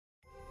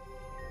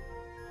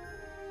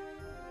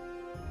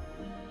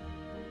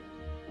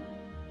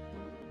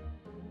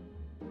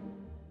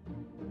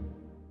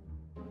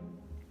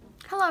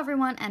Hello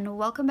everyone and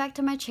welcome back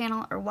to my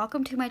channel, or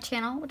welcome to my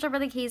channel, whichever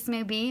the case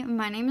may be.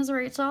 My name is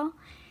Rachel.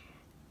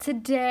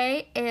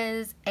 Today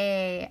is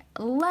a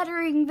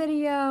lettering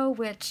video,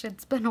 which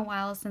it's been a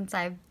while since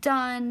I've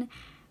done.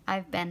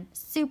 I've been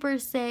super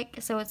sick,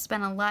 so it's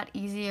been a lot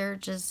easier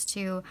just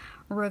to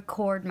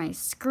record my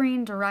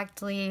screen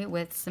directly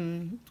with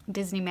some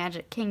Disney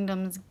Magic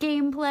Kingdoms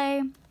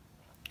gameplay.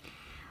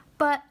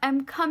 But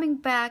I'm coming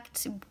back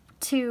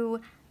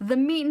to the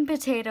meat and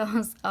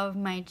potatoes of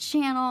my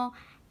channel,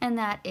 and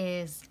that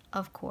is,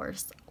 of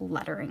course,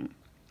 lettering.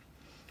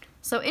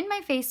 So in my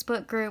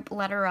Facebook group,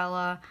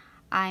 Letterella,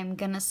 I'm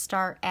gonna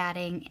start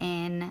adding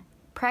in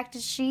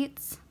practice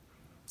sheets.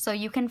 So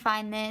you can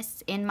find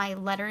this in my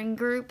lettering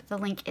group. The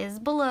link is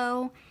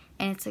below,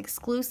 and it's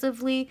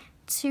exclusively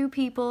to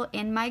people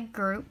in my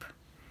group.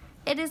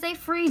 It is a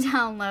free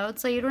download,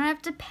 so you don't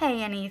have to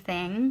pay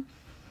anything.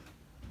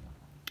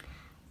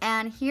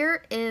 And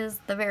here is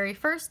the very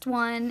first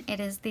one.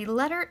 It is the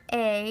letter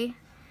A,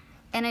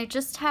 and I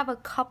just have a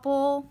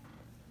couple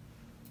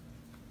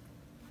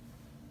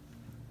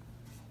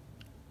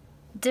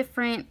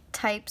different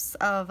types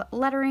of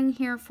lettering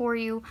here for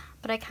you,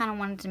 but I kind of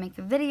wanted to make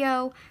a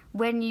video.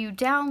 When you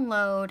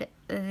download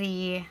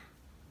the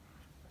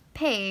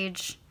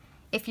page,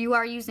 if you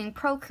are using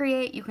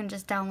Procreate, you can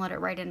just download it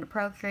right into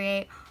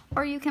Procreate,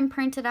 or you can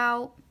print it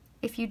out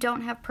if you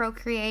don't have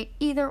Procreate,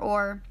 either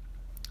or.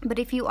 But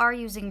if you are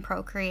using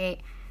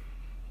Procreate,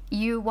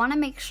 you want to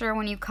make sure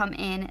when you come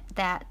in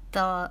that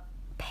the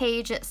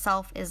page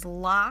itself is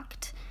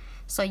locked,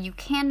 so you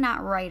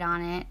cannot write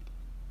on it.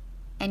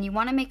 And you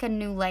want to make a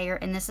new layer,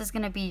 and this is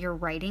going to be your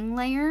writing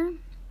layer.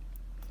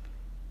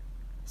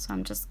 So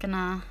I'm just going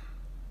to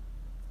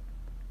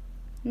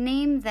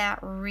name that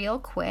real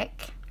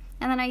quick.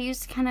 And then I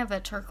used kind of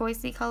a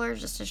turquoisey color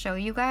just to show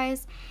you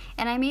guys.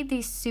 And I made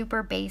these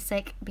super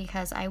basic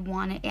because I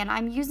wanted, and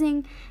I'm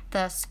using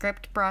the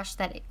script brush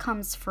that it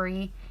comes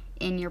free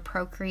in your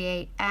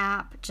Procreate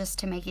app just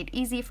to make it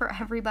easy for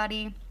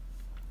everybody.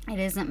 It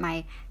isn't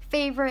my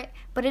favorite,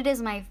 but it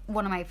is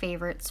one of my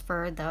favorites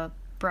for the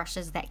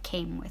brushes that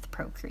came with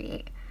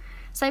Procreate.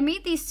 So I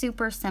made these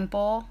super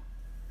simple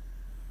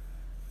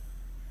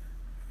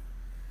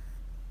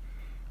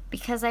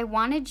because I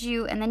wanted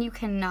you, and then you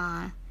can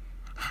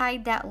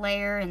hide that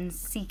layer and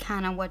see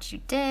kind of what you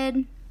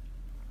did.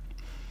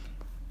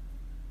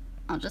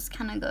 I'll just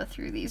kind of go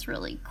through these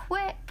really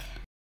quick.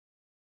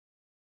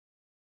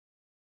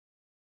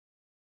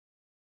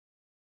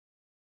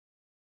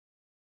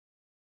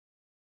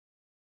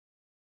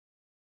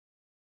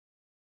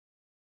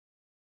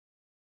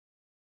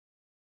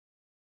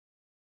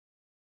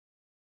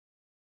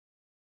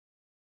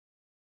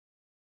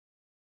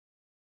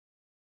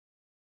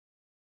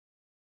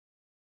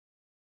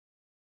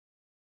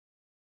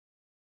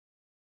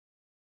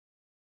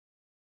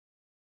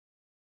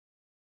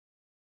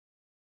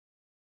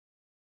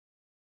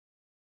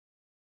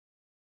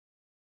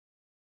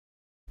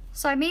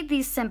 So I made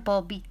these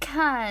simple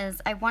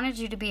because I wanted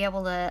you to be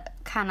able to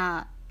kind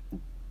of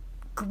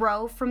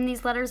grow from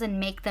these letters and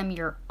make them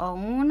your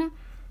own.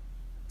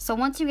 So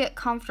once you get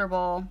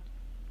comfortable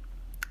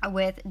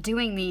with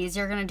doing these,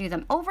 you're going to do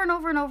them over and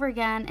over and over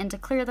again, and to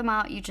clear them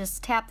out, you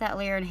just tap that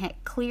layer and hit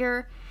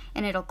clear,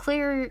 and it'll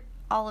clear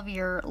all of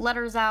your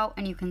letters out,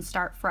 and you can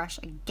start fresh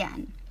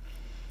again.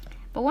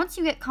 But once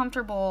you get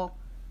comfortable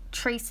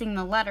tracing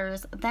the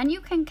letters, then you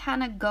can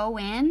kind of go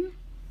in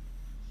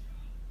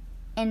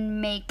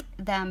and make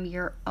them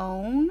your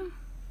own.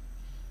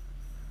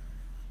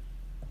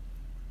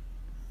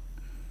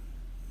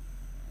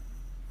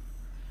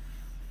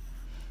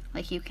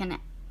 Like you can,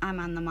 I'm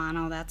on the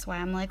mono, that's why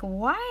I'm like,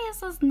 why is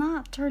this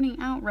not turning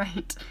out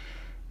right?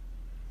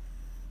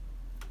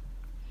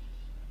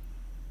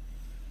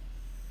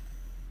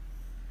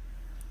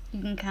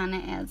 You can kind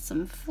of add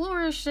some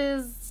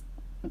flourishes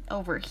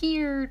over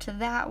here to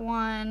that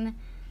one.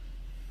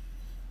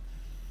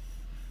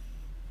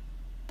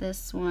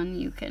 This one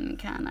you can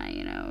kind of,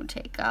 you know,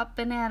 take up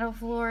and add a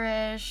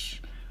flourish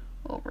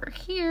over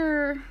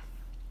here.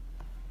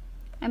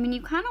 I mean,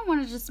 you kind of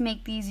want to just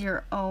make these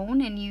your own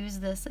and use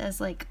this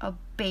as like a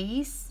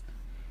base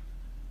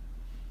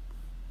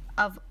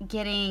of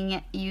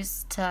getting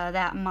used to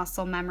that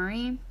muscle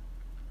memory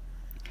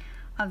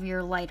of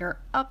your lighter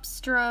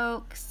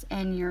upstrokes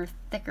and your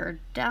thicker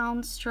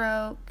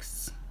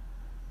downstrokes.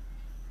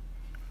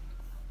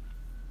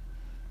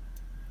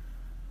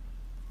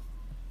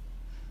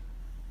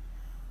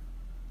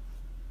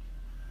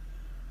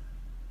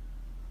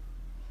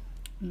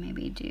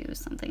 Maybe do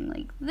something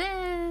like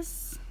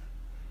this.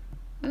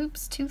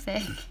 Oops, too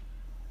thick.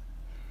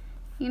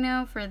 You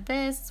know, for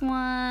this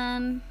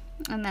one,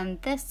 and then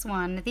this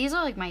one. These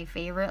are like my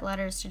favorite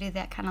letters to do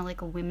that kind of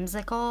like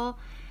whimsical.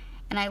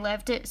 And I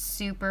left it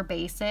super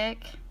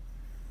basic,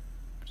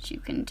 but you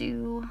can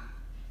do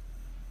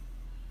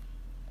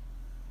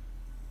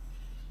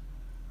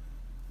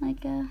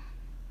like a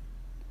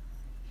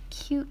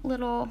cute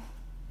little,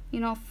 you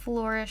know,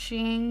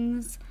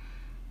 flourishings.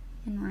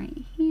 And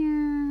right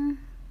here.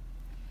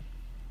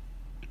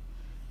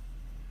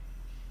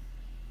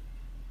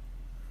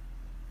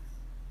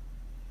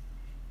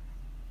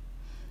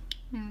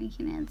 And we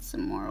can add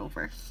some more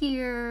over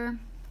here.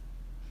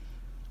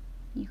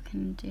 You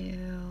can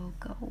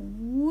go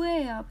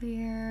way up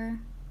here.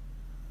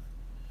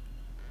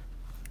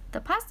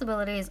 The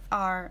possibilities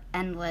are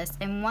endless.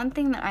 And one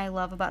thing that I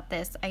love about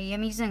this, I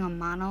am using a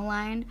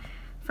monoline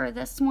for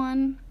this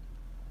one,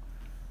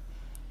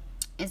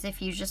 is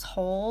if you just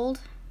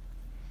hold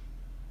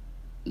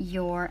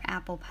your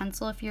Apple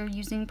Pencil if you're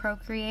using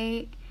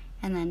Procreate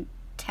and then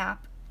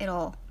tap,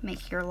 it'll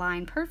make your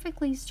line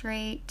perfectly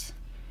straight.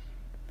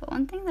 But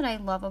one thing that I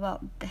love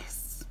about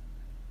this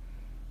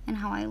and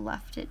how I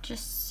left it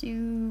just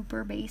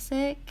super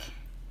basic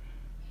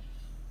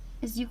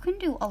is you can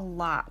do a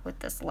lot with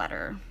this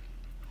letter.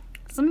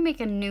 So let me make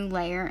a new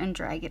layer and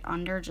drag it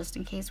under just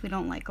in case we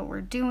don't like what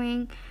we're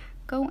doing.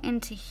 Go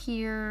into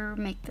here,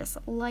 make this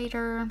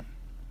lighter,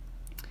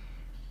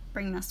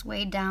 bring this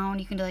way down.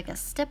 You can do like a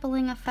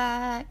stippling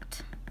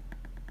effect.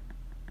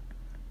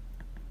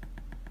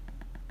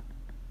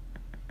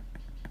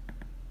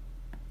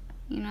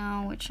 You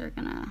know, which you're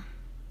gonna,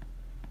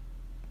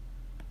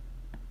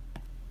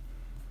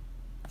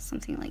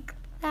 something like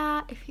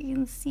that, if you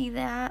can see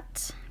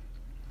that.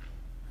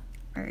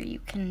 Or you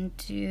can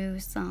do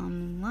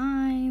some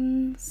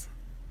lines.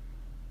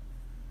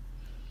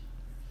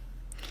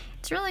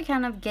 It's really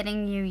kind of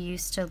getting you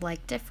used to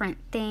like different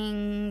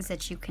things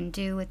that you can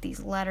do with these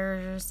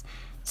letters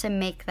to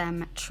make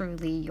them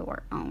truly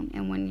your own.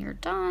 And when you're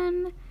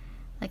done,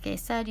 like I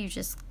said, you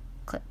just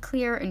click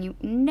clear, and you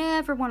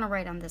never want to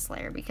write on this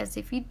layer, because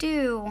if you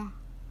do,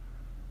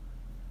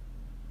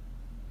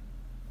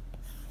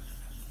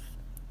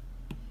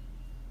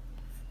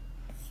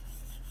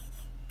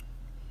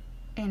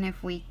 and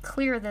if we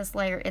clear this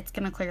layer, it's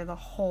going to clear the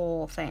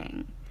whole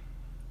thing.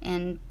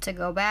 And to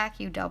go back,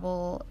 you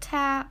double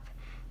tap.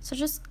 So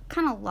just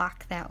kind of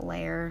lock that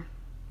layer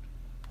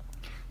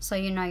so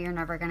you know you're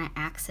never going to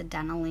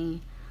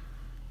accidentally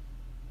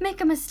make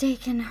a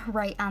mistake and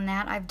write on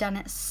that. I've done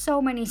it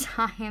so many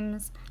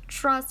times.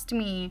 Trust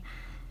me.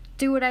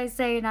 Do what I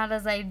say, not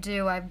as I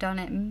do. I've done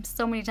it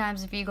so many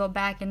times. If you go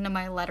back into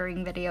my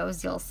lettering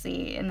videos, you'll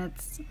see. And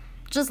it's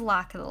just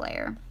lock the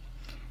layer.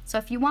 So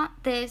if you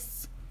want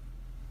this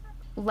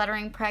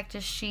lettering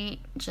practice sheet,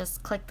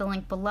 just click the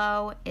link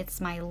below. It's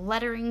my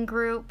lettering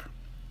group.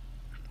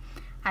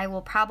 I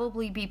will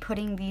probably be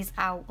putting these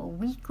out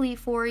weekly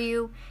for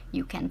you.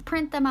 You can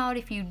print them out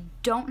if you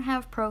don't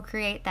have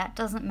Procreate. That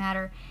doesn't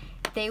matter.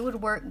 They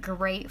would work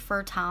great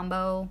for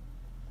Tombow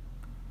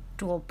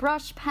dual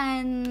brush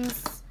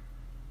pens,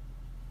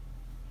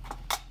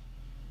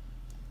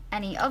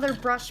 any other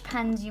brush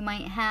pens you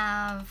might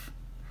have,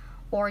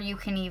 or you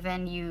can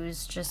even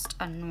use just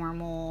a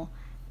normal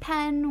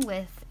pen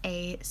with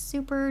a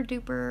super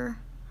duper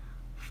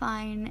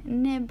fine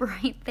nib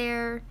right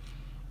there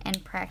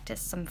and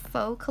practice some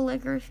faux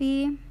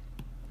calligraphy.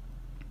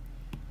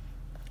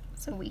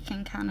 So we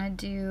can kind of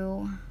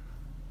do,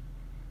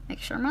 make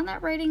sure I'm on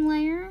that writing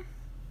layer,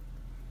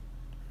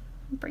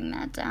 bring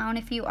that down.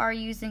 If you are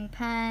using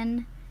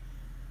pen,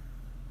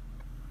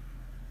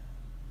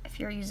 if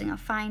you're using a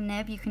fine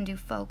nib, you can do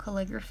faux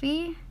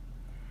calligraphy.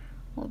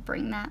 We'll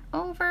bring that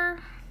over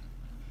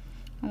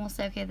and we'll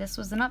say, okay, this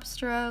was an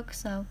upstroke,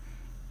 so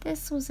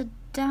this was a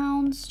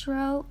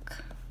downstroke,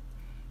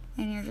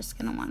 and you're just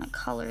gonna wanna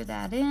color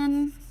that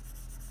in.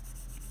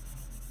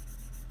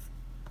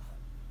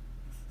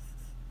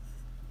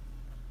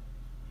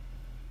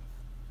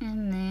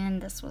 And then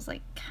this was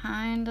like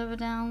kind of a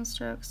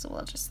downstroke, so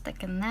we'll just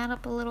thicken that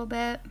up a little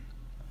bit.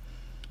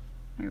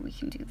 Or we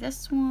can do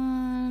this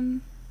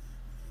one.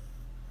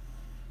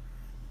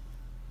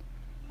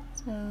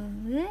 So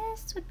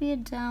this would be a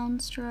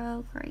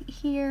downstroke right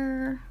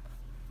here.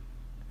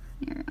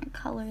 You're gonna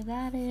color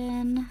that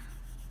in.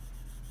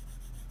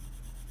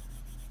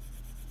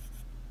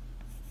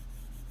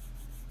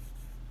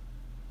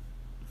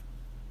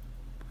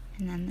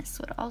 And then this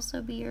would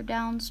also be your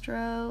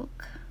downstroke.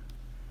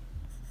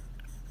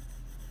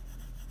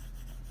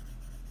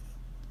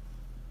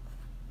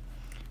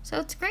 So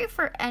it's great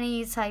for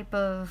any type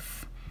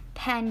of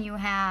pen you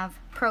have,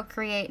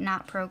 Procreate,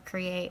 not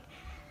Procreate.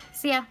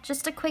 So yeah,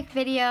 just a quick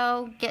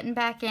video getting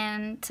back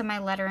into my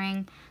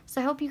lettering. So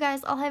I hope you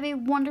guys all have a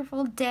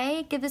wonderful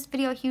day. Give this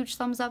video a huge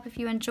thumbs up if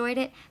you enjoyed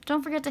it.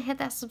 Don't forget to hit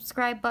that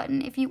subscribe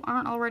button if you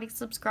aren't already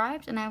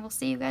subscribed, and I will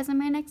see you guys in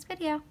my next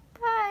video.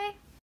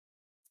 Bye!